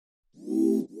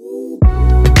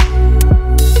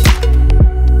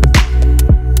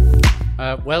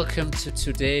welcome to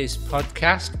today's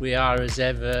podcast. We are, as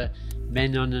ever,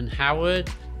 Menon and Howard.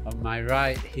 On my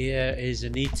right here is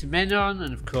Anita Menon,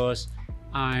 and of course,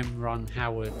 I'm Ron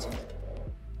Howard.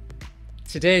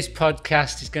 Today's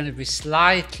podcast is going to be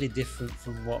slightly different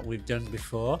from what we've done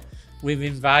before. We've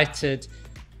invited,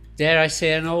 dare I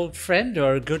say, an old friend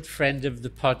or a good friend of the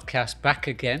podcast back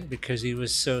again because he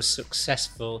was so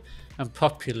successful and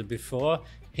popular before.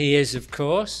 He is, of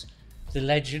course, the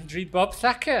legendary Bob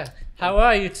Thaker. How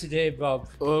are you today, Bob?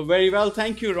 Very well,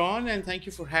 thank you, Ron, and thank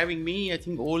you for having me. I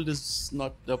think old is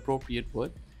not the appropriate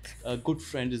word. A good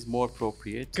friend is more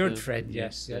appropriate. Good friend,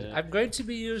 yes. I'm going to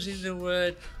be using the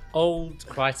word old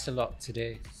quite a lot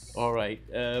today. All right.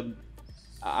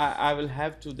 I will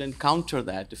have to then counter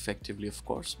that effectively, of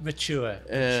course. Mature,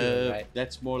 right.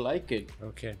 That's more like it.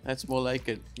 Okay. That's more like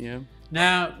it, yeah.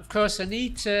 Now, of course,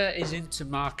 Anita is into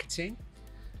marketing,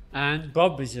 and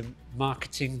Bob is a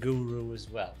marketing guru as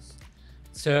well.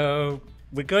 So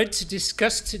we're going to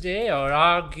discuss today or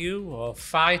argue or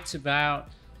fight about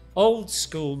old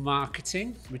school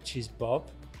marketing, which is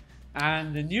Bob,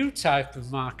 and the new type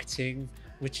of marketing,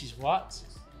 which is what?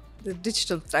 The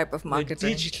digital type of marketing.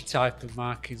 The digital type of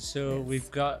marketing. So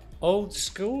we've got old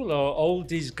school or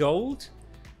old is gold,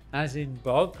 as in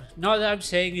Bob. Not that I'm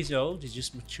saying he's old, he's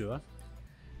just mature.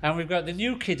 And we've got the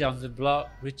new kid on the block,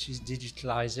 which is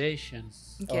digitalization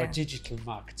or digital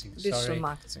marketing. Digital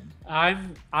marketing.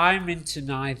 I'm into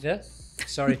neither.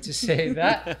 Sorry to say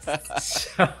that.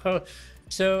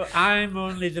 So I'm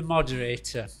only the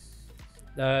moderator.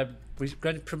 We're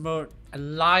going to promote a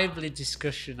lively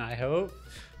discussion, I hope.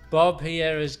 Bob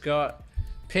here has got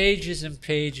pages and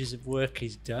pages of work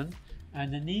he's done,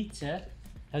 and Anita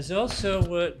has also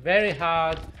worked very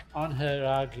hard on her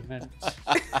argument.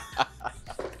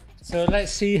 So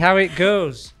let's see how it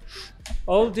goes.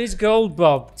 Old is gold,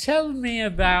 Bob. Tell me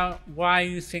about why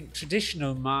you think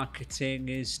traditional marketing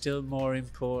is still more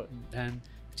important than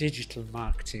digital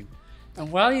marketing. And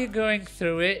while you're going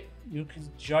through it, you can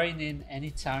join in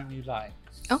anytime you like.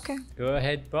 Okay. Go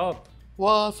ahead, Bob.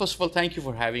 Well, first of all, thank you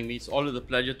for having me. It's always a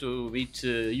pleasure to meet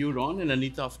you, Ron, and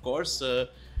Anita, of course.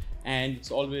 And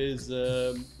it's always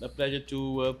a pleasure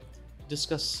to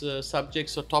discuss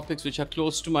subjects or topics which are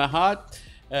close to my heart.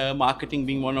 Marketing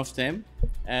being one of them.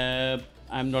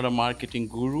 I'm not a marketing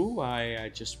guru.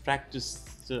 I just practice.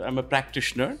 I'm a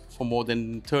practitioner for more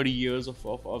than 30 years of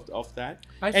that.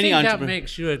 I think that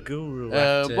makes you a guru.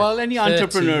 Well, any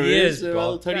entrepreneur years, is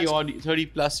 30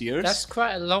 plus years. That's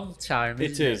quite a long time.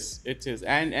 It is.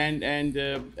 And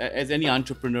as any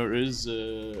entrepreneur is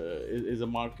a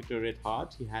marketer at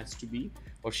heart, he has to be,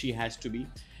 or she has to be.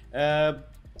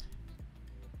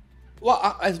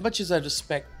 Well, as much as I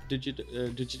respect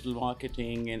digital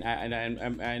marketing and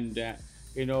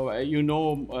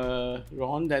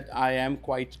Ron, that I am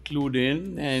quite clued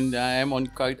in and I am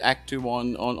quite active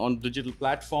on digital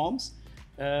platforms.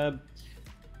 Shall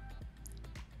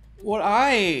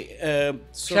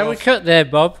we cut there,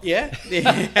 Bob? Yeah.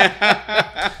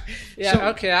 Yeah. So,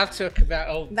 okay, I'll talk about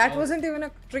old. That wasn't even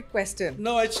a trick question.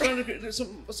 No, it's not. So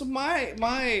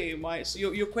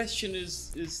your question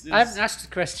is I haven't asked the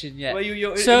question yet. Well,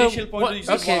 your initial point is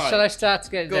okay, shall I start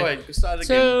again? Go ahead. Start again.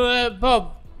 So,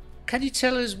 Bob, can you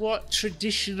tell us what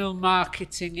traditional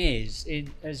marketing is,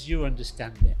 as you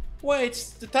understand it? Well, it's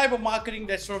the type of marketing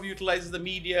that sort of utilizes the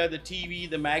media, the TV,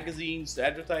 the magazines to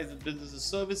advertise the businesses'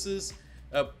 services.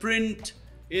 Print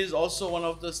is also one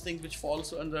of those things which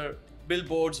falls under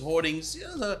billboards, hoardings. You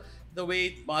know, the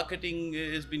way marketing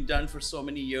has been done for so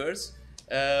many years.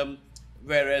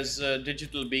 Whereas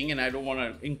digital being, and I don't want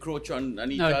to encroach on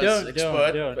Anita's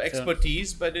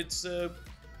expertise, but it's the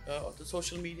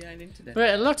social media and internet.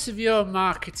 But a lot of your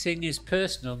marketing is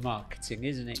personal marketing,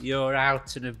 isn't it? You're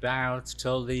out and about at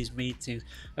all these meetings,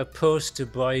 a poster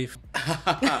boy.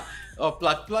 Or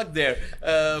plug there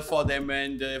for them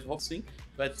and hosting.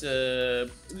 But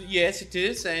yes, it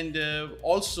is. And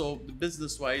also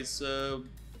business-wise,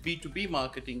 B2B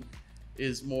marketing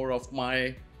is more of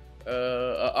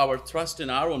our thrust in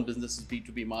our own business is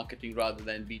B2B marketing rather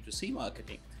than B2C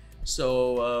marketing.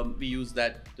 So we use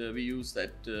that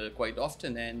quite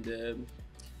often, and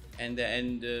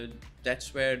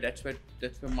that's where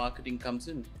marketing comes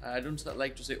in. I don't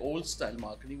like to say old style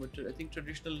marketing, but I think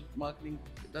traditional marketing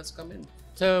does come in.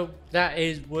 So that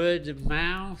is word of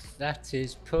mouth, that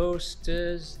is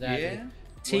posters, that is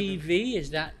TV. Is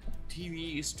that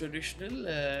TV is traditional,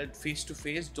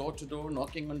 face-to-face, door-to-door,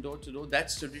 knocking on door-to-door.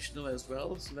 That's traditional as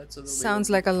well. So that's a sounds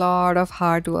like a lot of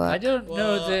hard work. I don't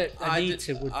know that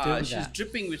Anita would do that. She's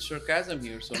dripping with sarcasm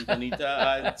here, so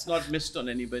Anita, it's not missed on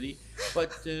anybody.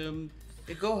 But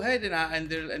Go ahead, and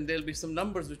there'll be some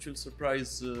numbers which will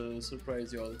surprise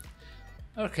you all.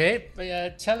 Okay,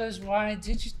 but tell us why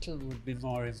digital would be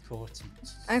more important.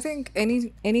 I think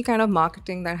any kind of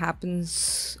marketing that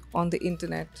happens on the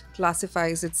internet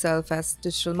classifies itself as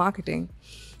digital marketing.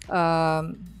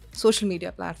 Social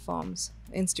media platforms,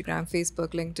 Instagram,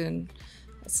 Facebook, LinkedIn,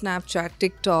 Snapchat,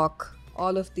 TikTok,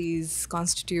 all of these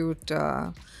constitute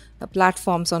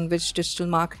platforms on which digital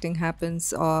marketing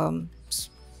happens.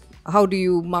 How do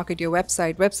you market your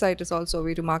website? Website is also a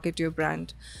way to market your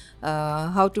brand.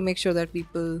 How to make sure that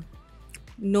people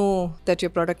know that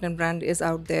your product and brand is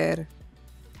out there.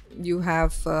 You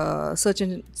have search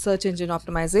engine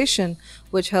optimization,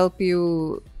 which help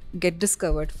you get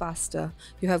discovered faster.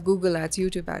 You have Google ads,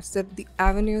 YouTube ads. That the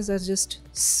avenues are just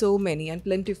so many and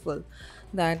plentiful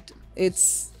that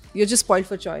you're just spoiled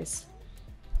for choice.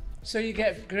 So you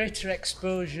get greater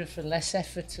exposure for less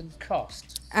effort and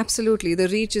cost. Absolutely, the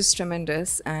reach is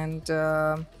tremendous, and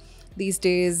these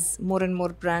days more and more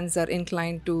brands are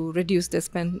inclined to reduce their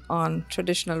spend on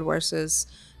traditional versus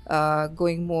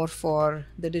going more for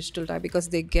the digital type, because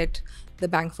they get the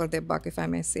bang for their buck, if I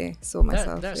may say so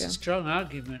myself. That's a strong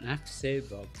argument, I have to say,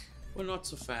 Bob. Well, not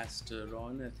so fast,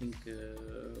 Ron. I think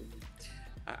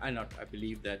I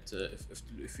believe that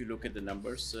if you look at the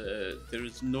numbers, there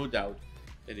is no doubt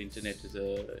that internet it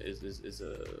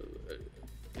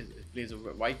plays a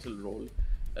vital role,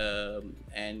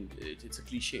 and it's a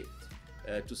cliche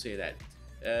to say that.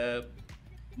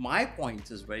 My point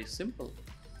is very simple,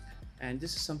 and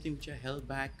this is something which I held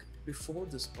back before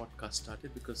this podcast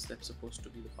started, because that's supposed to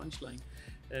be the punchline.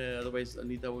 Otherwise,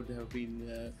 Anita would have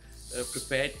been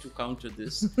prepared to counter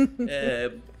this.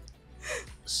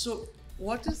 So,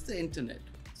 what is the internet?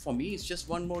 For me, it's just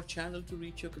one more channel to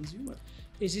reach your consumer.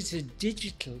 Is it a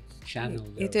digital channel,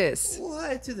 though? It is. Well,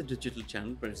 it is a digital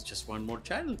channel, but it's just one more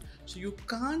channel. So you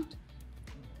can't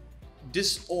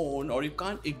disown or you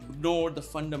can't ignore the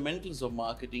fundamentals of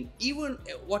marketing, even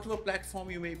whatever platform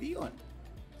you may be on.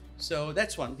 So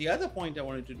that's one. The other point I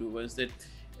wanted to do was that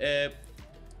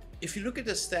if you look at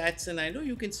the stats, and I know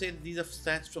you can say that these are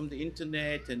stats from the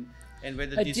internet and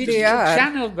whether A these digital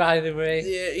channel, by the way.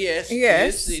 Yes,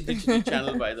 Yes. a digital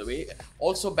channel, by the way.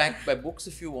 Also backed by books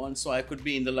if you want. So I could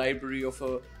be in the library of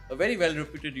a very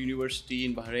well-reputed university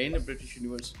in Bahrain, a British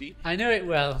university. I know it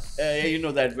well. Yeah, you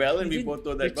know that well, and we both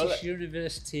know that British well.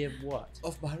 University of what?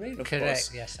 Of Bahrain, of Correct,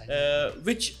 course. yes, I know.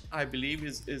 Which I believe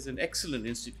is an excellent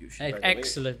institution. by the way.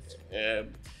 Excellent. Uh,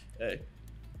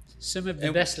 Some of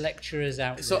the best lecturers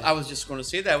out so there. I was just going to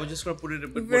say that. I was just going to put it a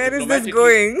bit more Where is this diplomatically.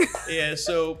 going? Yeah,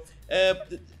 so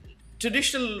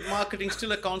traditional marketing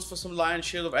still accounts for some lion's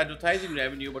share of advertising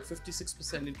revenue, about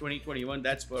 56% in 2021.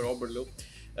 That's for Robert Lowe.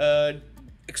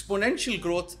 Exponential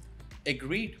growth,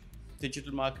 agreed.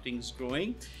 Digital marketing is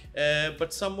growing.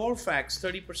 But some more facts: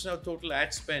 30% of total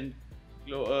ad spend,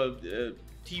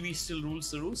 TV still rules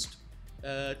the roost.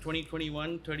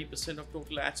 2021, 30% of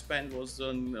total ad spend was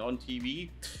on TV.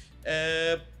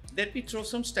 Let me throw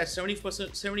some stats.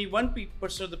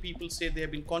 71% of the people say they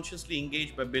have been consciously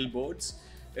engaged by billboards.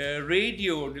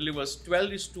 Radio delivers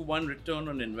 12:1 return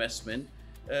on investment.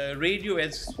 Radio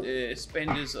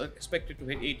spend is expected to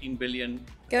hit 18 billion.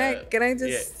 Can I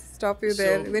just stop you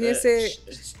there? So, When you say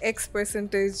X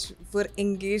percentage were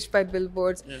engaged by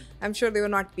billboards, I'm sure they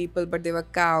were not people, but they were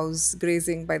cows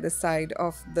grazing by the side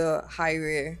of the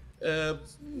highway.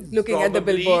 Looking at the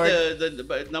Probably billboard.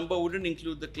 the number wouldn't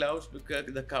include the cows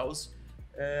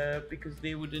because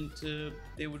they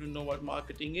wouldn't know what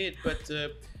marketing is. But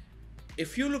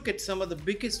if you look at some of the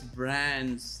biggest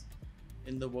brands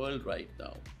in the world right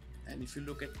now, and if you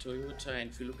look at Toyota, and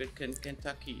if you look at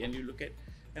Kentucky, and you look at,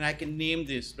 and I can name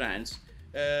these brands,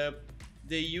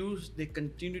 they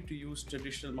continue to use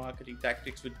traditional marketing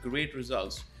tactics with great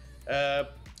results.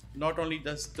 Not only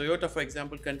does Toyota, for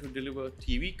example, continue to deliver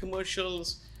TV commercials,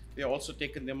 they also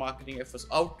taken their marketing efforts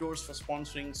outdoors for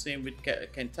sponsoring. Same with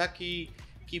Kentucky,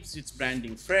 keeps its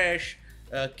branding fresh.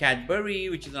 Cadbury,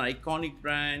 which is an iconic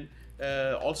brand,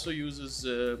 also uses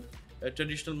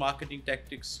traditional marketing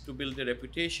tactics to build their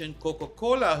reputation.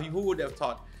 Coca-Cola, who would have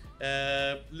thought?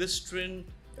 Listerine,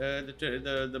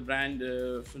 the brand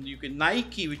from the UK.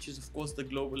 Nike, which is of course the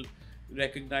global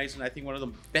recognized and I think one of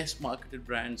the best marketed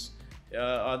brands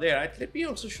are there. Let me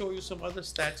also show you some other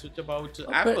stats about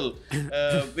Apple,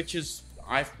 which is,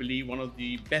 I believe, one of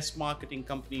the best marketing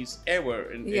companies ever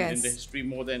in the history,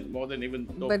 more than even.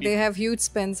 But they have huge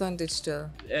spends on digital.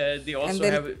 They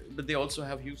also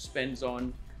have huge spends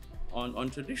on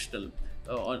traditional,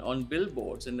 on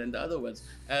billboards, and then the other ones.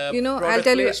 I'll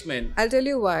tell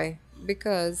you why.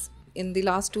 Because in the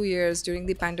last 2 years during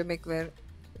the pandemic, where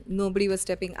nobody was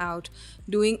stepping out.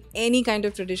 Doing any kind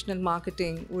of traditional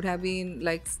marketing would have been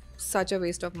like such a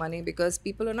waste of money because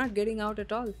people are not getting out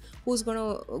at all. Who's going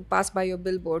to pass by your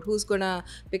billboard? Who's going to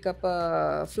pick up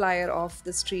a flyer off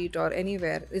the street or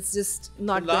anywhere? It's just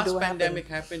not going to happen. The last pandemic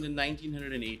happened in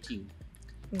 1918.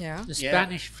 Yeah. The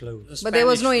Spanish flu. But there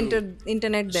was no Spanish flu.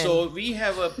 internet then. So we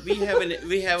have a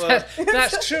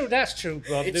That's true,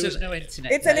 Bob. There was no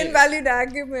internet. It's an invalid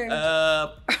argument.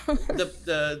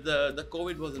 the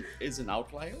COVID is an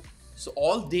outlier. So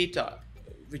all data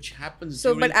which happens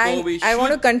So, during but COVID I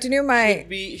want to continue my.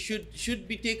 should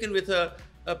be taken with a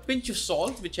pinch of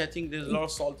salt, which I think there's a lot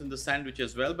of salt in the sandwich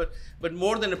as well, but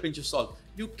more than a pinch of salt.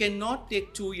 You cannot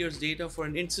take 2 years data for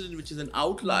an incident which is an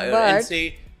outlier and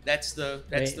say that's the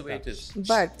way it is.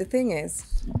 But the thing is,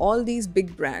 all these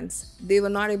big brands, they were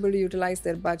not able to utilize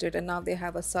their budget, and now they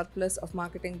have a surplus of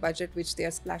marketing budget which they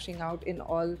are splashing out in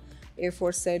all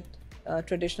aforesaid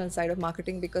traditional side of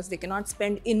marketing because they cannot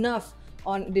spend enough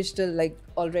on digital like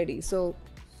already. So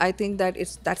I think that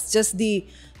that's just the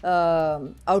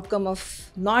outcome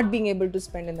of not being able to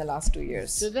spend in the last 2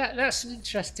 years. So that's an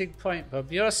interesting point,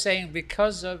 Bob. You're saying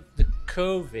because of the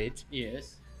COVID,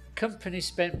 Yes. companies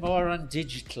spent more on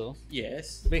digital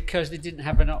Yes. because they didn't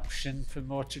have an option for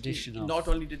more traditional. Not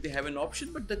only did they have an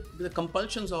option, but the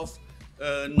compulsions of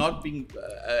not being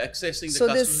accessing the So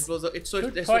customers.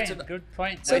 Good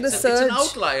point. So the it's an surge-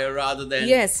 outlier rather than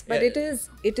Yes, but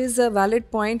it is a valid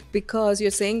point because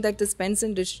you're saying that the spends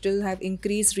in digital have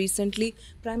increased recently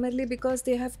primarily because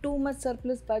they have too much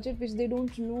surplus budget which they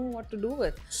don't know what to do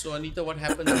with. So Anita, what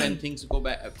happens when things go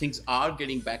back? Things are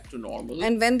getting back to normal.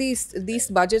 And when these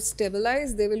budgets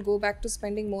stabilize, they will go back to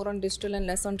spending more on digital and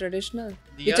less on traditional,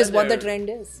 which is what the trend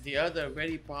is. The other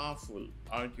very powerful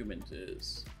argument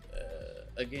is,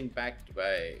 again backed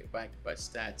by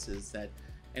stats, is that,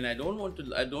 and I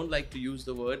don't like to use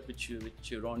the word which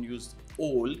Ron used,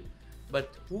 old, but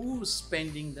who's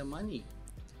spending the money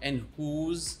and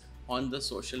who's on the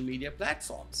social media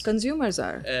platforms? Consumers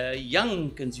are.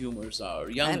 Young consumers are.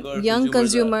 Young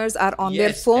consumers are on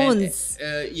their phones.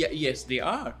 Yes, they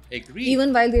are. Agreed.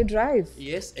 Even while they drive.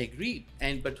 Yes, agreed.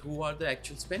 But who are the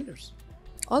actual spenders?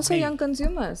 Also young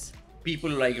consumers.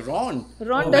 People like Ron.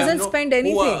 Ron doesn't spend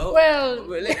anything.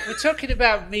 We're talking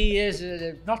about me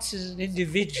not as an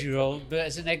individual, but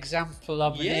as an example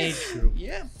of an age group.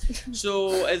 Yeah.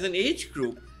 So as an age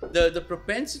group, the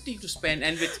propensity to spend,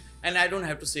 and I don't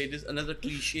have to say this, another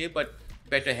cliche, but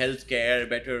better healthcare,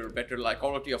 better like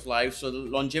quality of life. So the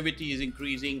longevity is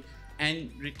increasing,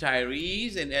 and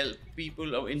retirees and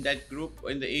people in that group,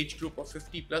 in the age group of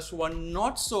 50 plus, who are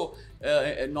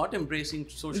not embracing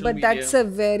social media. But that's a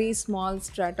very small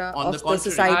strata of the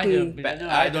society.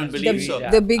 I don't believe so.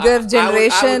 The bigger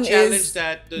generation is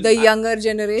the younger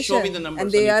generation. Show me the numbers,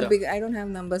 and they Anita. are big. I don't have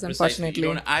numbers, unfortunately.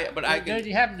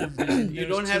 You have numbers. You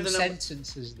don't have the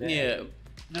sentences there. Yeah.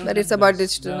 No, but it's about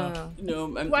digital. No.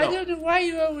 Why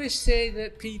you always say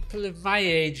that people of my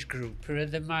age group are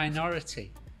the minority?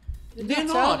 They're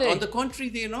not. On the contrary,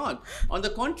 they're not. On the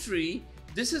contrary,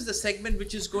 this is the segment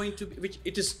which is going to be, which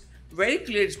it is very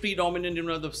clear it's predominant in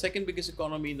one of the second biggest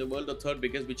economy in the world, or third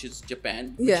biggest, which is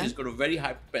Japan, which has got a very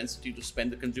high propensity to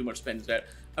spend. The consumer spends there.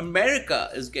 America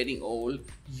is getting old.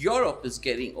 Europe is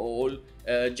getting old.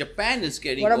 Japan is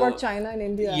getting old. What about China and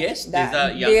India? Yes, they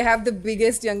have the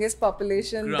youngest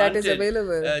population that is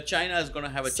available. China is going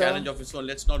to have a challenge of its own.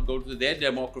 Let's not go to their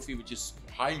demography, which is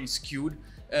highly skewed.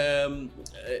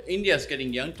 India is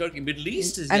getting young. Turkey, Middle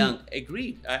East is young.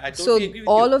 Agreed. I totally agree with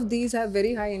you. All of these have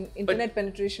very high internet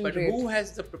penetration rate. But who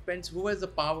has the propensity? Who has the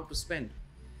power to spend?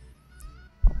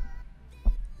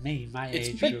 Me, my age It's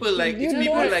group. people like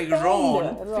Ron.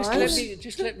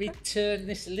 Just let me turn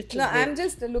this a little No, bit. I'm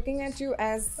just looking at you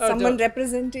as someone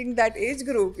representing that age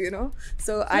group,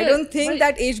 So I don't think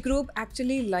that age group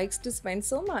actually likes to spend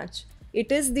so much. It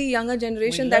is the younger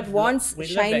generation that wants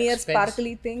shinier,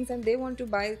 sparkly things, and they want to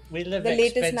buy the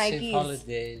latest Nikes.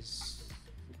 Holidays.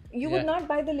 You would not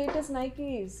buy the latest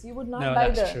Nikes. You would not No, buy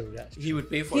that's true. That's true. He would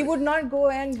pay for He it. would not go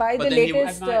and buy But the then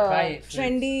latest I might buy it for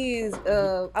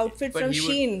trendy outfit from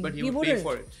Shein. But he You would pay wouldn't.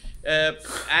 for it.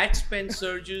 Ad spend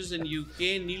surges in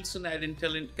UK. Nielsen ad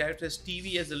intel characterized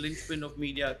TV as the linchpin of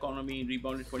media economy and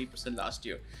rebounded 20% last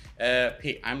year.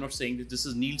 Hey, I'm not saying that this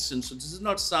is Nielsen, so this is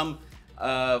not some.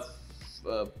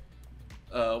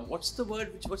 What's the word?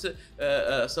 What's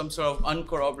some sort of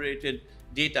uncorroborated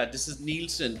data? This is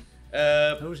Nielsen.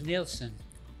 Who's Nielsen?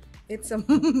 It's a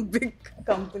big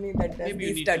company that does Maybe you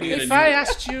these need to studies. read If I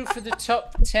asked you for the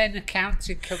top 10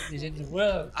 accounting companies in the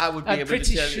world, I would be I'm able to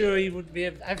pretty tell sure you would be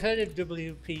able. I've heard of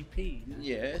WPP,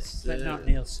 Yes. but not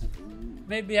Nielsen.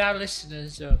 Maybe our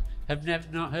listeners have never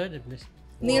not heard of this.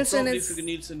 Nielsen probably is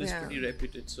Nielsen is yeah. pretty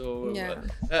reputed. So Yeah.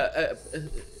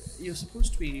 you're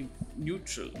supposed to be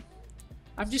neutral.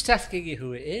 I'm just asking you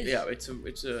who it is. Yeah,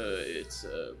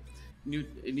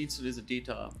 Nielsen is a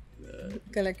data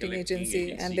collecting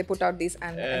agency, and they put out these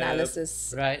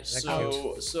analysis. Right. Thank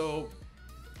you. So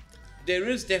there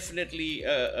is definitely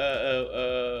a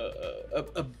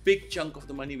big chunk of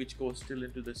the money which goes still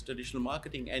into this traditional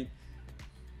marketing, and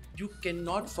you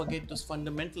cannot forget those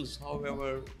fundamentals.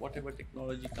 However, whatever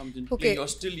technology comes into play, you're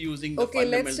still using the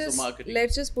fundamentals of marketing.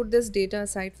 Let's just put this data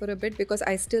aside for a bit, because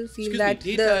I still feel that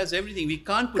data is everything. We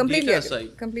can't put data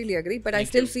aside. Completely agree, but I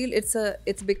still feel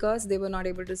it's because they were not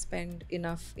able to spend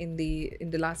enough in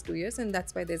the last 2 years, and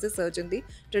that's why there's a surge in the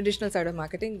traditional side of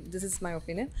marketing. This is my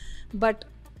opinion. But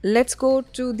let's go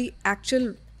to the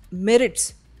actual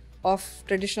merits of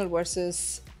traditional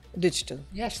versus digital.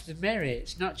 Yes, the merit.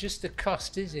 It's not just the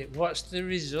cost, is it? What's the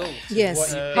result? Yes.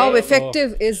 What you How pay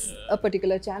effective is a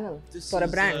particular channel for a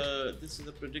brand? This is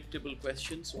a predictable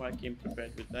question, so I came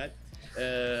prepared with that.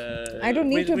 I don't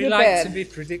need to we prepare. like to be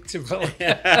predictable.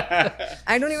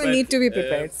 I don't even need to be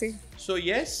prepared. See. So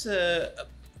yes,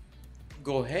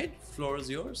 go ahead. Floor is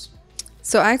yours.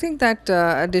 So I think that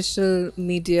digital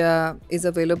media is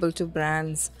available to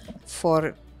brands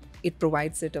for it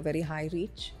provides it a very high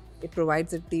reach. It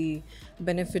provides it the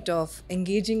benefit of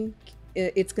engaging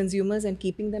its consumers and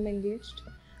keeping them engaged.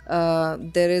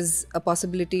 There is a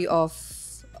possibility of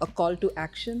a call to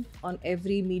action on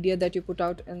every media that you put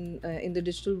out in the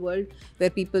digital world,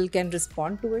 where people can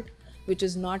respond to it, which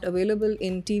is not available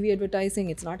in TV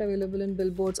advertising. It's not available in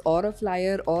billboards or a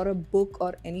flyer or a book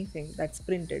or anything that's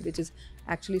printed, which is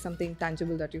actually something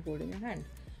tangible that you hold in your hand,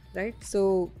 right?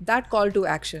 So that call to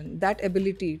action, that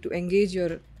ability to engage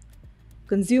your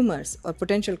consumers or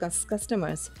potential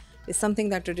customers is something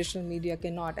that traditional media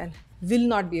cannot and will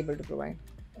not be able to provide.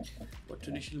 What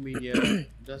traditional media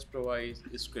does provide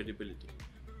is credibility.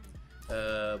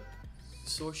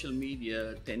 Social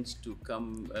media tends to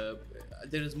come,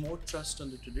 there is more trust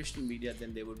on the traditional media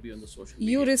than there would be on the social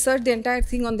media. You research the entire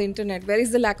thing on the internet. Where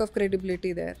is the lack of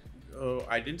credibility there?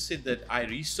 I didn't say that I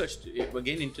researched.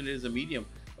 Again, internet is a medium,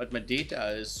 but my data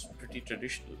is pretty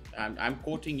traditional. I'm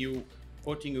quoting you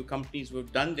companies who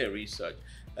have done their research.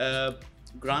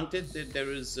 Granted that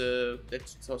there is that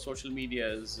social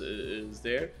media is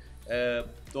there.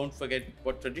 Don't forget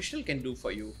what traditional can do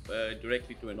for you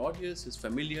directly to an audience. Is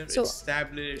familiar,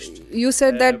 established. You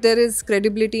said that there is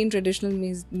credibility in traditional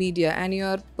media, and you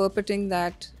are purporting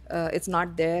that it's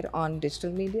not there on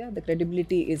digital media. The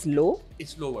credibility is low.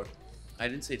 It's lower. I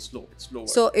didn't say it's low. It's lower.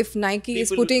 So if Nike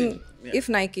is putting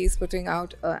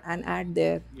out an ad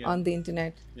there on the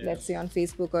internet, let's say on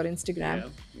Facebook or Instagram,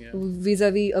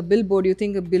 vis-a-vis a billboard, you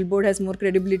think a billboard has more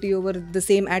credibility over the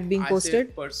same ad being posted? I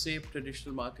say per se,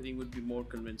 traditional marketing would be more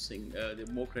convincing. There's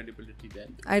more credibility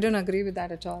than. I don't agree with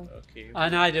that at all. Okay.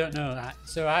 And I don't know that.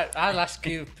 So I'll ask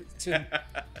you to.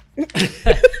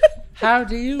 How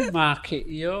do you market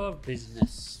your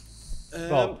business?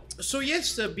 So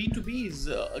yes, B2B is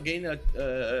again a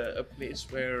place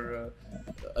where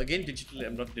again digital,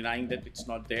 I'm not denying that it's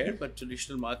not there, but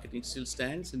traditional marketing still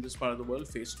stands in this part of the world.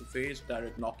 Face to face,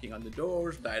 direct knocking on the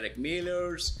doors, direct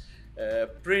mailers,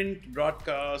 print,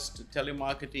 broadcast,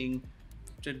 telemarketing,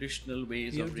 traditional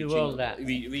ways of reaching. You do all that.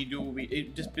 We do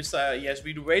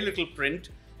very little print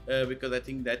because I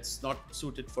think that's not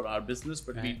suited for our business,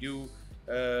 but we do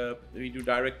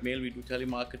direct mail, we do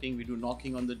telemarketing, we do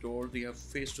knocking on the door, we have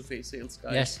face-to-face sales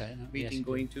guys. Yes, I know.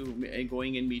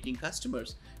 Going and meeting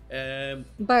customers.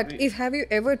 But have you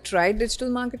ever tried digital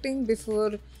marketing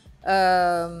before?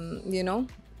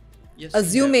 Yes,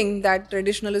 assuming that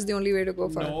traditional is the only way to go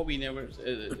for. No, we never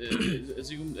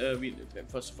assume.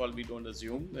 First of all, we don't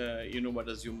assume. You know what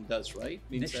assume does, right?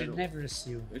 It should never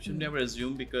assume. It should never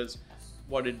assume, because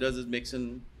what it does is makes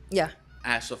an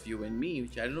ass of you and me,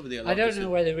 which I don't know whether I don't know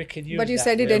whether we can use. But you that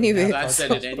said it anyway. I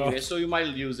said it anyway, so you might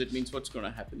use it. Means what's going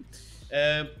to happen?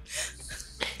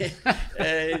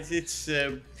 It's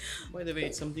by the way,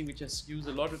 it's something which I use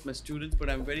a lot with my students,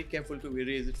 but I'm very careful to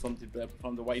erase it from the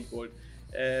whiteboard.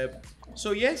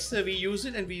 So yes, we use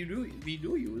it, and we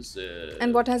do use.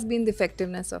 And what has been the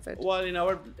effectiveness of it? Well, in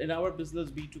our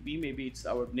business B2B, maybe it's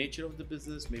our nature of the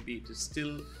business. Maybe it is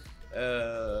still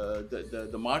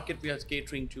the market we are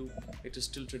catering to. It is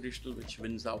still traditional, which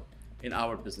wins out in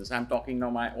our business. I'm talking now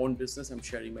my own business. I'm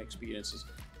sharing my experiences.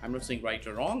 I'm not saying right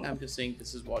or wrong. I'm just saying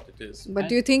this is what it is. But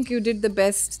do you think you did the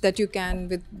best that you can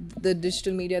with the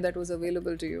digital media that was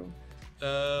available to you?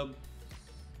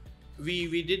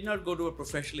 We did not go to a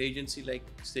professional agency like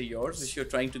say yours, which you're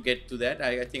trying to get to that.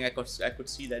 I think I could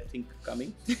see that thing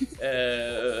coming.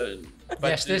 But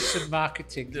yes, there's some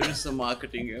marketing. There is some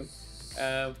marketing,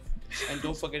 yeah. And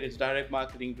don't forget, it's direct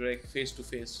marketing, direct face to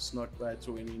face. It's not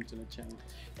through any internet channel.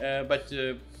 But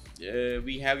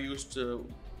we have used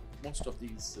most of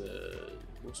these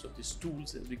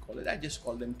tools, as we call it. I just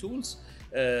call them tools.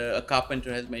 A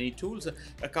carpenter has many tools.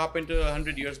 A carpenter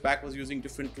 100 years back was using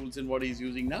different tools than what he's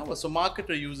using now. So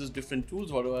marketer uses different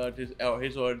tools, whatever at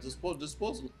his or her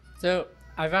disposal. So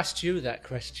I've asked you that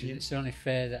question. It's only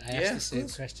fair that I ask the same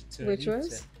question to Which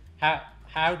Anita. was?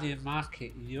 How do you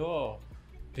market your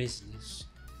business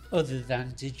other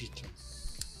than digital?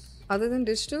 Other than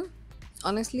digital,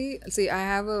 honestly, see, I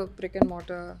have a brick and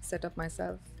mortar setup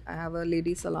myself. I have a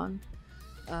lady salon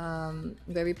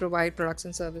where we provide products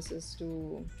and services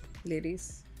to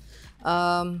ladies.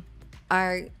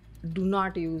 I do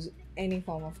not use any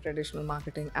form of traditional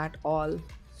marketing at all.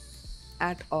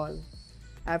 At all.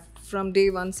 From day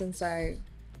one since I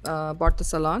bought the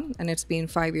salon, and it's been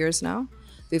 5 years now,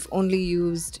 we've only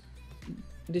used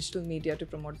digital media to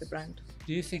promote the brand.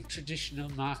 Do you think traditional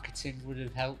marketing would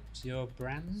have helped your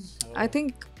brand? Or? I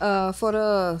think for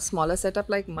a smaller setup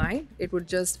like mine, it would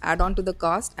just add on to the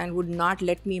cost and would not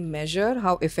let me measure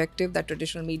how effective that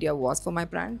traditional media was for my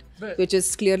brand, which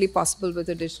is clearly possible with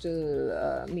the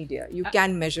digital media. You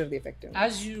can measure the effectiveness.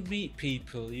 As you meet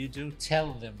people, you do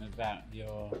tell them about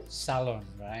your salon,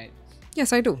 right?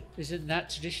 Yes, I do. Isn't that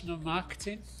traditional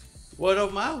marketing? Word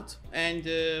of mouth. And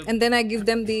then I give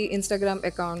them the Instagram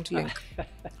account link.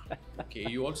 okay,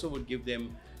 you also would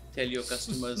tell your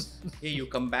customers, hey, you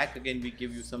come back again, we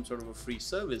give you some sort of a free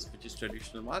service, which is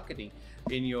traditional marketing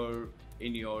in your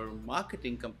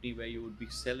marketing company, where you would be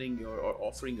selling or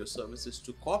offering your services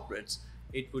to corporates.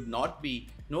 It would not be,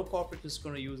 no corporate is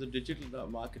going to use a digital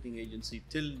marketing agency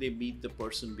till they meet the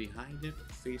person behind it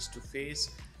face to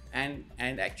face and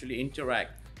actually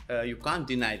interact. You can't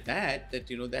deny that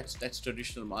that's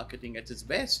traditional marketing at its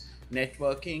best.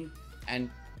 Networking and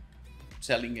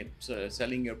selling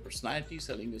your personality,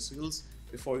 selling your skills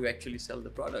before you actually sell the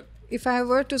product. If I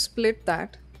were to split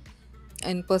that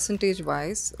in percentage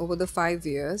wise over the 5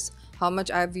 years, how much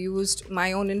I've used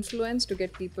my own influence to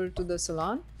get people to the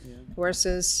salon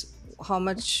versus how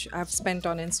much I've spent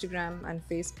on Instagram and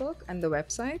Facebook and the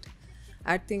website,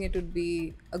 I think it would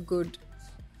be a good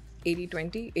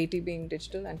 80-20, 80 being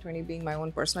digital and 20 being my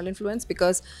own personal influence,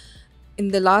 because in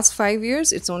the last 5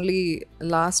 years, it's only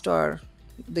last or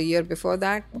the year before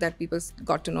that people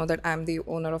got to know that I'm the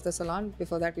owner of the salon.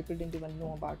 Before that, people didn't even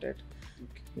know about it.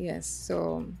 Okay. Yes,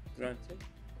 so... Right,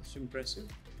 that's impressive.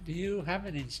 Do you have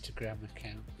an Instagram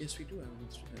account? Yes, we do have an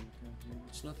Instagram account.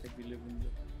 It's not like we live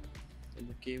in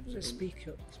the caves. Speak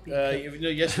up.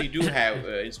 Yes, we do have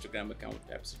an Instagram account,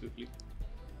 absolutely.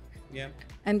 Yeah.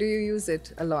 And do you use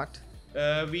it a lot?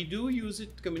 We do use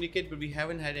it to communicate, but we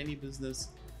haven't had any business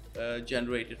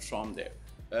generated from there.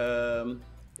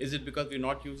 Is it because we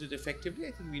not use it effectively?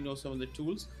 I think we know some of the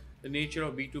tools. The nature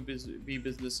of B2B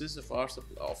businesses, of our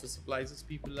office supplies,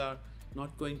 people are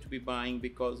not going to be buying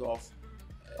because of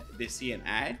they see an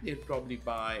ad. They'll probably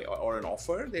buy or an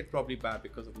offer. They'll probably buy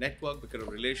because of network, because of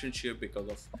relationship, because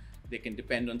of they can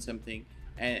depend on something.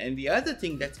 And the other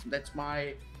thing that's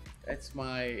my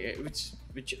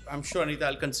which I'm sure, Anita,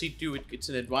 I'll concede to you, it's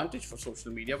an advantage for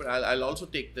social media, but I'll also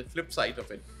take the flip side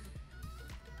of it.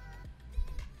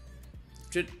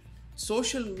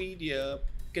 Social media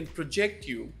can project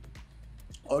you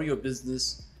or your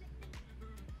business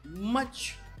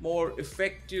much more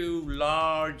effective,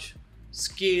 large,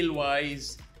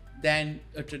 scale-wise than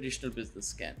a traditional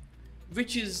business can,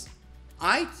 which is,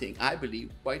 I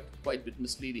believe, quite a bit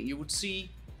misleading. You would see,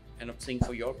 and I'm saying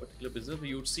for your particular business,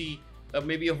 you would see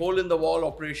maybe a hole-in-the-wall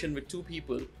operation with 2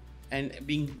 people and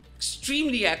being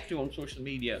extremely active on social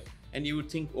media, and you would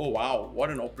think, oh wow, what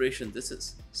an operation this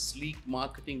is. Sleek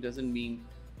marketing doesn't mean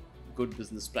good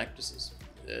business practices.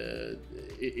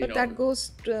 That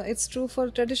goes, it's true for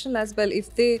traditional as well.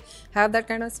 If they have that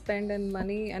kind of spend and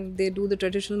money and they do the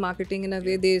traditional marketing in a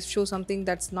way, they show something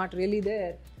that's not really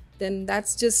there, then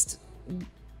that's just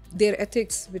their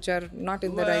ethics, which are not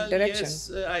in the right direction. Yes,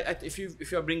 if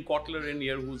you bring Kotler in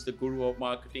here, who's the guru of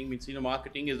marketing, means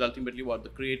marketing is ultimately what the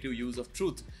creative use of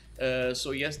truth.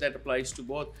 So yes, that applies to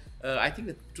both. I think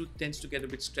the truth tends to get a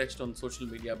bit stretched on social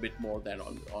media a bit more than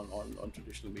on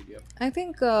traditional media. I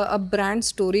think a brand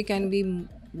story can be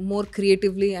more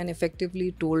creatively and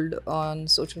effectively told on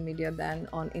social media than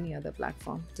on any other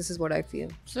platform. This is what I feel.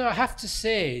 So I have to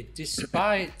say,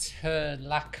 despite her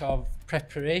lack of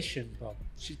preparation, Bob,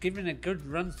 she's given a good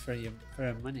run for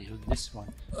her money on this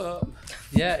one.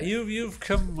 Yeah, you've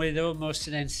come with almost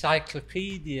an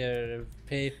encyclopedia of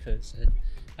papers, and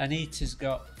Anita's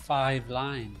got 5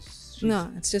 lines. She's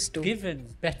No, it's just 2.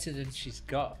 given better than she's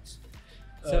got.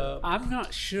 So I'm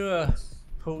not sure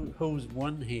who's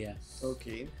won here.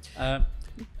 Okay.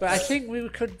 But I think we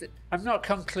could, I'm not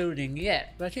concluding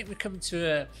yet, but I think we come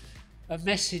to a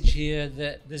message here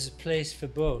that there's a place for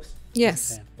both.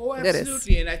 Yes. Okay. Oh, There is.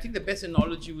 absolutely. And I think the best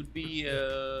analogy would be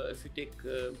if we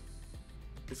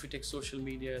take social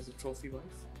media as a trophy wife.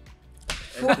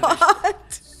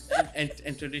 What?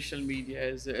 And traditional media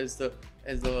as the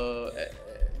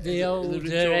The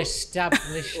older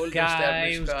established older guy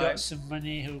established who's guy. got some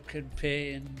money who can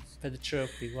pay in for the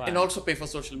trophy wife. and also pay for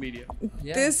social media.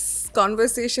 Yeah. This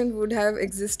conversation would have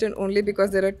existed only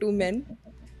because there are 2 men,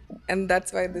 and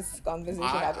that's why this conversation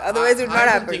happened. Otherwise, it would not I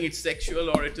don't happen. think it's sexual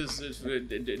or it is.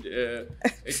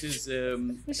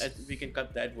 We can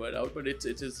cut that word out, but it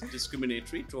is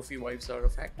discriminatory. Trophy wives are a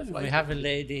fact of life. We have a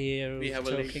lady here We who's have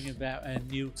a lady. talking about a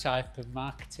new type of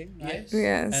marketing, right? Yes.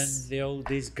 Yes. And the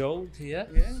old is gold here.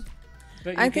 Yeah.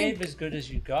 But I you think- gave as good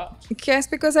as you got. Yes,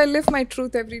 because I live my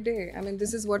truth every day. I mean,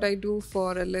 this is what I do for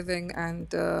a living, and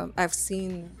I've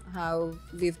seen how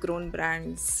we've grown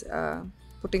brands,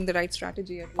 putting the right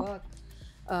strategy at work,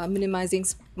 minimizing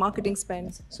marketing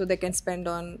spends so they can spend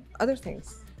on other things.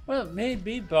 Well,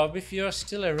 maybe, Bob, if you're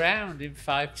still around in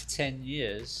 5 to 10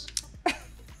 years,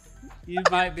 you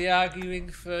might be arguing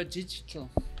for digital.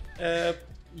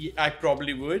 Yeah, I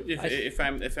probably would if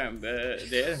I'm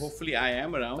there. Hopefully, I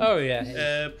am around. Oh,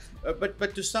 yeah.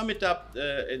 But to sum it up,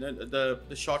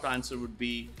 the short answer would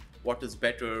be, what is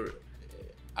better?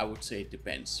 I would say it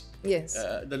depends. Yes.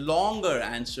 The longer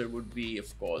answer would be, of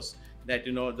course, that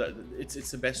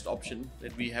it's the best option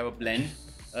that we have a blend.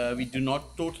 We do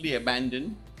not totally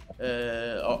abandon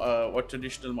what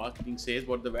traditional marketing says,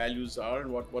 what the values are,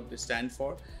 and what they stand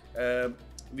for.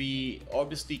 We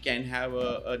obviously can have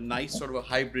a nice sort of a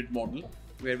hybrid model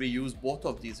where we use both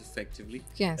of these effectively.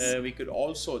 Yes. We could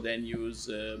also then use,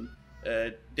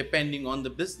 depending on the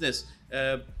business,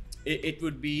 it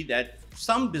would be that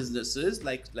some businesses,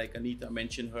 like Anita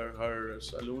mentioned, her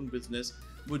saloon business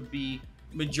would be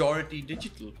majority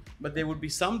digital, but there would be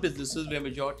some businesses where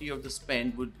majority of the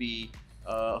spend would be,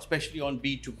 especially on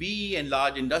B2B and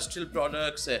large industrial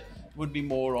products, would be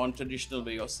more on traditional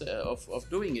way of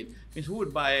doing it. I mean, who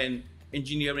would buy an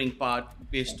engineering part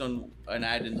based on an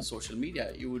ad in the social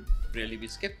media? You would really be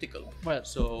skeptical. Well-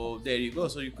 So there you go.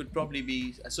 So you could probably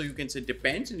be, so you can say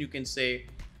depends, and you can say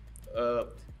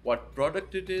what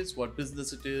product it is, what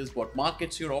business it is, what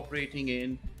markets you're operating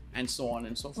in, and so on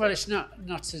and so forth. Well, it's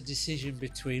not a decision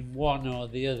between one or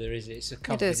the other, is it? It's a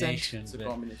combination. It's a but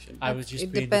combination. I was just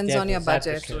It being the depends on your devil's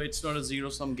budget. advocate. So it's not a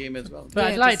zero-sum game as well. But Yeah,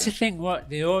 I'd it like is. to think what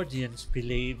the audience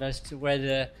believe as to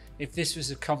whether, if this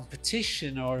was a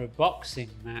competition or a boxing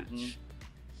match,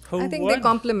 who I think won? they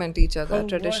complement each Who other, won?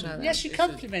 traditional. Yes, you It's a-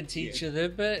 complement each other,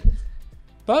 but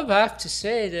Bob, I have to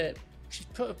say that she's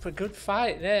put up a good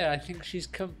fight there. I think she's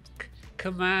come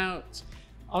out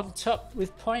on top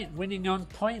with winning on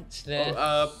points there.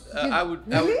 I would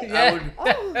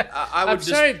I'm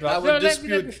sorry, Bob. I would No,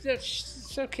 dispute.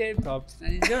 it's okay, Bob.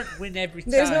 And you don't win every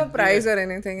time. There's no do you? prize or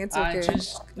anything. It's I okay.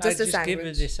 just a give her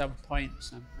sandwich. this on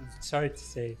points. I'm sorry to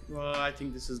say. Well, I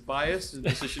think this is biased. The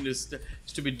decision is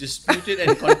to be disputed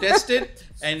and contested.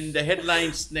 And the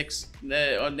headlines next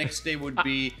day would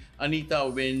be Anita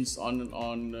wins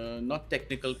on not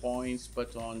technical points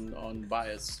but on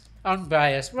bias.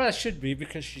 Unbiased. Well, it should be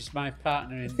because she's my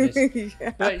partner in this.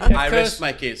 Yeah. But of I course, rest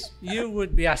my case. you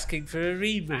would be asking for a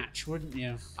rematch, wouldn't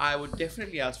you? I would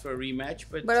definitely ask for a rematch,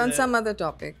 But on some other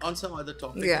topic. on some other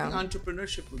topic. Yeah. I think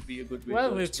entrepreneurship would be a good way. Well,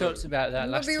 to we've explore talked it. about that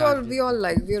No, last we time.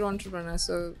 we're entrepreneurs,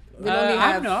 so we only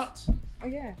have. I'm not. Oh,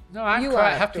 yeah. No, I'm You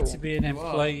quite are happy too. to be an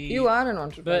employee. You are an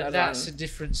entrepreneur. But that's a Ron.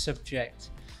 different subject.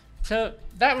 So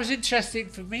that was interesting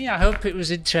for me. I hope it was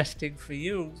interesting for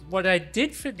you. What I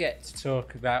did forget to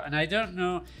talk about, and I don't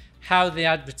know how they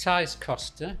advertise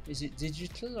Costa. Is it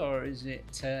digital or is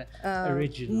it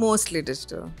original? Mostly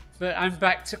digital. But I'm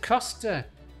back to Costa,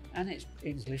 and it's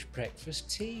English breakfast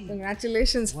tea.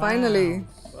 Congratulations, Wow. finally.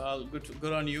 Well,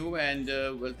 good on you, and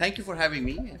well, thank you for having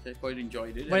me. I quite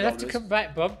enjoyed it. Well, as you have to always. come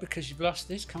back, Bob, because you've lost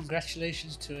this.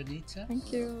 Congratulations to Anita.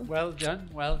 Thank you. Well done,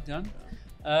 well done.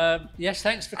 Yes,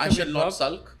 thanks for I coming, shall not Bob.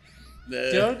 sulk.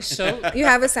 Don't so. You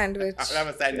have a sandwich. I'll have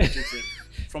a sandwich. With it.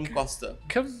 from Costa.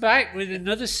 Come back with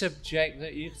another subject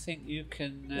that you think you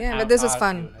can. Yeah, but this is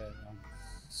fun. argue her on.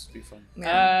 This will be fun.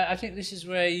 Yeah. I think this is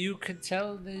where you can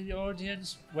tell the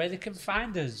audience where they can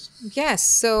find us. Yes,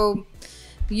 so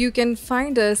you can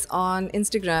find us on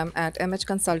Instagram at MH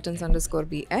Consultants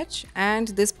 _BH, and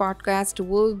this podcast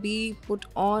will be put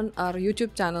on our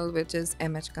YouTube channel, which is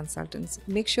MH Consultants.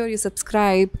 Make sure you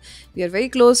subscribe. We are very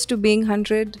close to being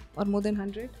 100 or more than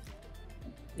 100.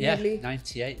 Yeah, Nearly.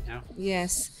 98 now.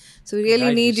 Yes. So we really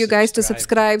Guys, need you you guys to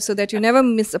subscribe. subscribe so that you never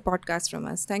miss a podcast from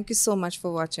us. Thank you so much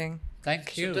for watching.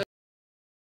 Thank you.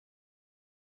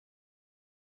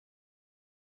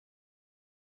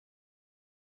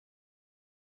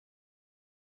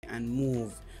 And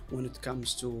move when it comes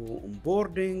to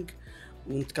onboarding,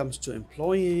 when it comes to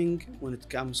employing, when it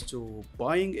comes to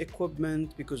buying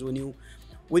equipment, because when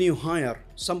you hire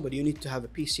somebody, you need to have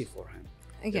a PC for him.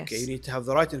 Yes. Okay, you need to have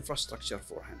the right infrastructure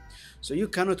for him. So you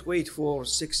cannot wait for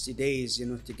 60 days,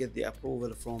 to get the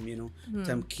approval from,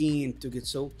 Tamkeen to get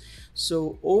so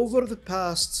over the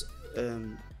past,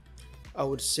 I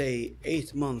would say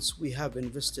 8 months, we have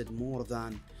invested more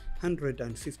than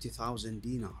 150,000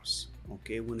 dinars.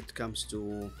 Okay, when it comes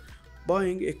to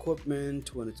buying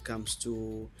equipment, when it comes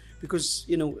to, because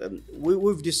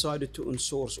we've decided to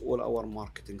insource all our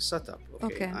marketing setup.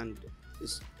 Okay. And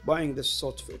buying this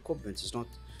sort of equipment is not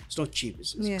cheap.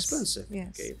 It's Yes. expensive.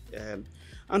 Yes. Okay.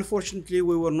 Unfortunately,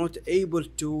 we were not able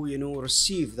to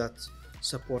receive that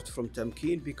support from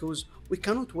Tamkeen because we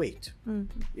cannot wait.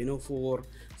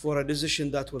 For a decision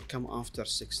that will come after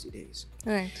 60 days.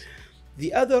 Right.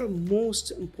 The other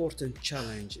most important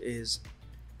challenge is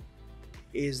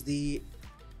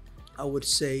I would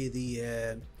say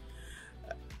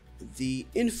the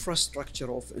infrastructure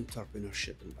of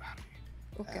entrepreneurship in Bahrain.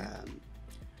 Okay.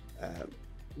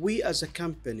 We as a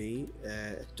company,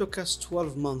 it took us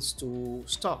 12 months to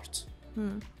start.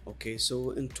 Okay,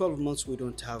 so in 12 months we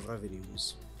don't have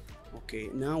revenues. Okay,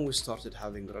 now we started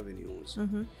having revenues.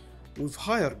 We've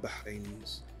hired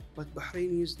Bahrainis, but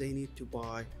Bahrainis, they need to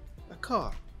buy a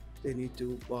car. They need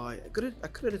to buy a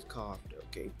credit card.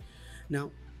 Okay,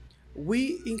 now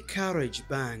we encourage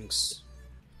banks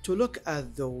to look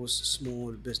at those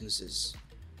small businesses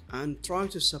and try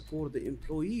to support the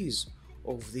employees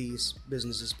of these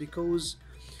businesses, because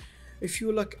if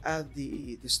you look at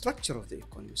the structure of the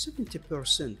economy,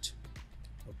 70%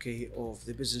 of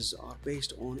the business are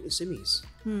based on SMEs.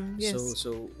 Yes.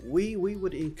 So we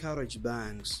would encourage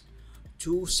banks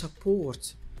to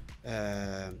support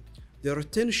the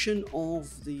retention of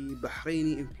the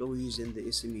Bahraini employees in the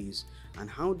SMEs. And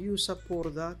how do you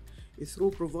support that?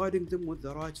 Through providing them with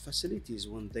the right facilities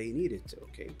when they need it.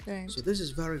 Okay. Right. So this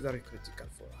is very, very critical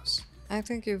for us. I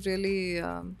think you've really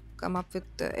come up with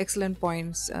excellent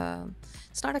points.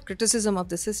 It's not a criticism of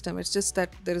the system. It's just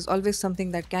that there is always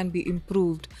something that can be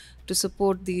improved to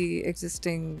support the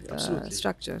existing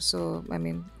structure. So, I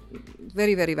mean,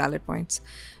 very, very valid points.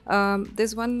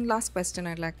 There's one last question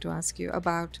I'd like to ask you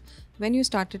about when you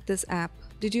started this app.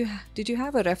 Did you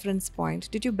have a reference point?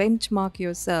 Did you benchmark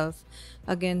yourself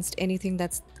against anything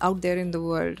that's out there in the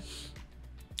world?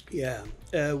 Yeah,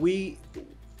 we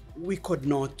could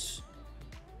not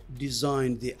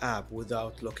design the app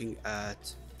without looking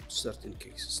at certain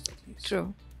case studies.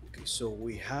 True. Okay, so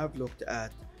we have looked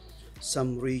at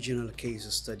some regional case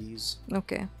studies.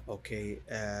 Okay. Okay,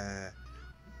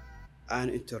 and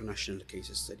international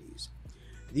case studies.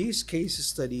 These case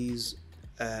studies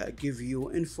give you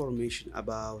information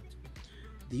about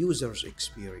the user's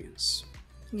experience.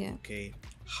 Yeah. Okay,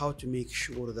 how to make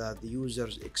sure that the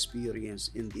user's experience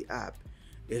in the app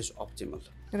is optimal.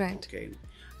 Right. Okay,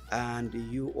 and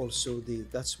you also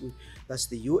that's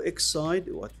the UX side,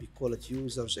 what we call it,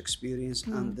 user's experience,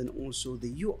 and then also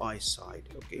the UI side.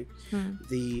 Okay,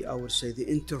 I would say the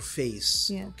interface.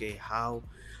 Yeah. Okay, how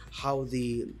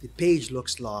the page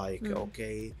looks like.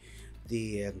 Okay,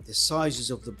 the sizes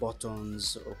of the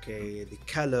buttons. Okay, the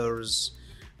colors.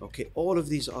 Okay, all of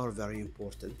these are very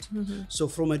important. So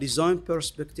from a design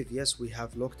perspective, yes, we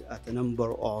have looked at a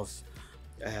number of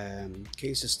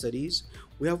case studies.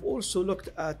 We have also looked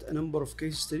at a number of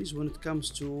case studies when it comes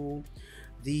to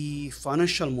the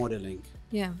financial modeling.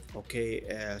 Yeah. Okay,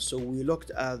 so we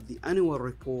looked at the annual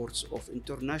reports of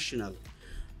international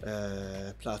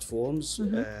platforms.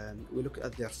 We looked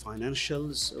at their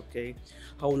financials. Okay,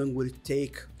 how long will it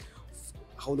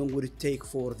take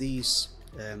for these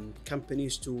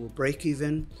companies to break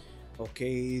even?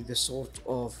 Okay, the sort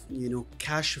of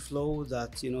cash flow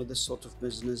that this sort of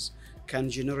business can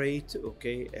generate.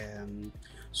 Okay,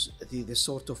 the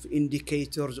sort of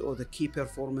indicators or the key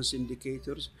performance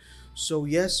indicators. So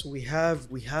yes, we have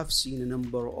seen a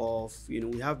number of,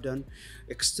 we have done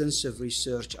extensive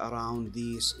research around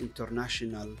these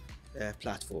international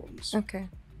platforms. Okay.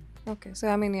 Okay. So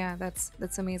I mean, yeah,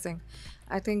 that's amazing.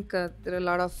 I think there are a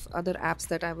lot of other apps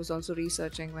that I was also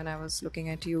researching when I was looking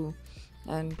at you,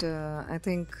 and I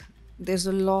think there's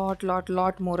a lot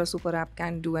more a super app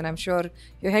can do, and I'm sure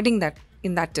you're heading that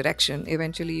in that direction.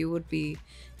 Eventually, you would be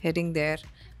heading there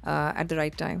at the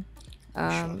right time.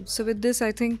 So with this,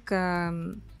 I think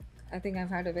I've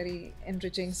had a very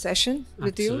enriching session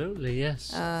with you. Absolutely,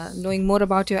 yes. Knowing more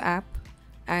about your app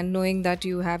and knowing that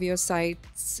you have your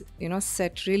sights,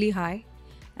 set really high,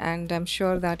 and I'm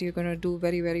sure that you're going to do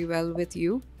very, very well with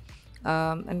you.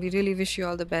 And we really wish you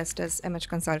all the best as MH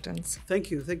Consultants.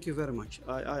 Thank you very much.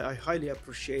 I highly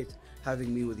appreciate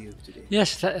having me with you today.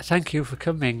 Yes, thank you for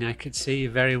coming. I could see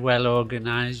you're very well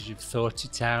organised, you've thought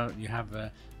it out, you have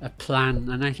a plan,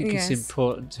 and I think it's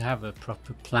important to have a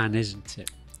proper plan, isn't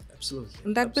it? Absolutely.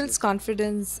 And that builds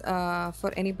confidence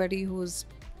for anybody who's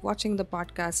watching the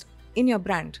podcast in your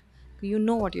brand. You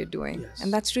know what you're doing,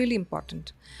 and that's really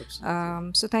important.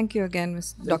 Absolutely. So thank you again,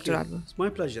 Dr. Adil. It's my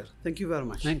pleasure. Thank you very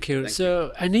much. Thank you.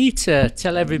 So Anita,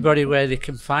 tell everybody where they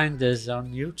can find us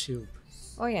on YouTube.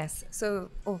 Oh yes.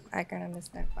 So I kind of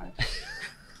missed that part.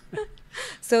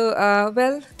 So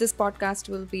well, this podcast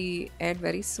will be aired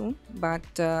very soon,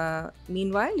 but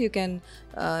meanwhile you can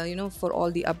for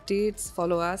all the updates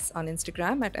follow us on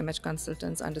Instagram at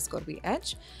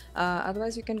mhconsultants_bh.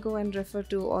 Otherwise you can go and refer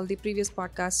to all the previous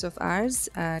podcasts of ours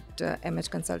at MH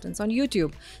Consultants on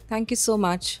YouTube. Thank you so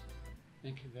much.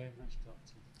 Thank you very much,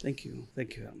 Doctor. Thank you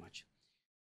very much.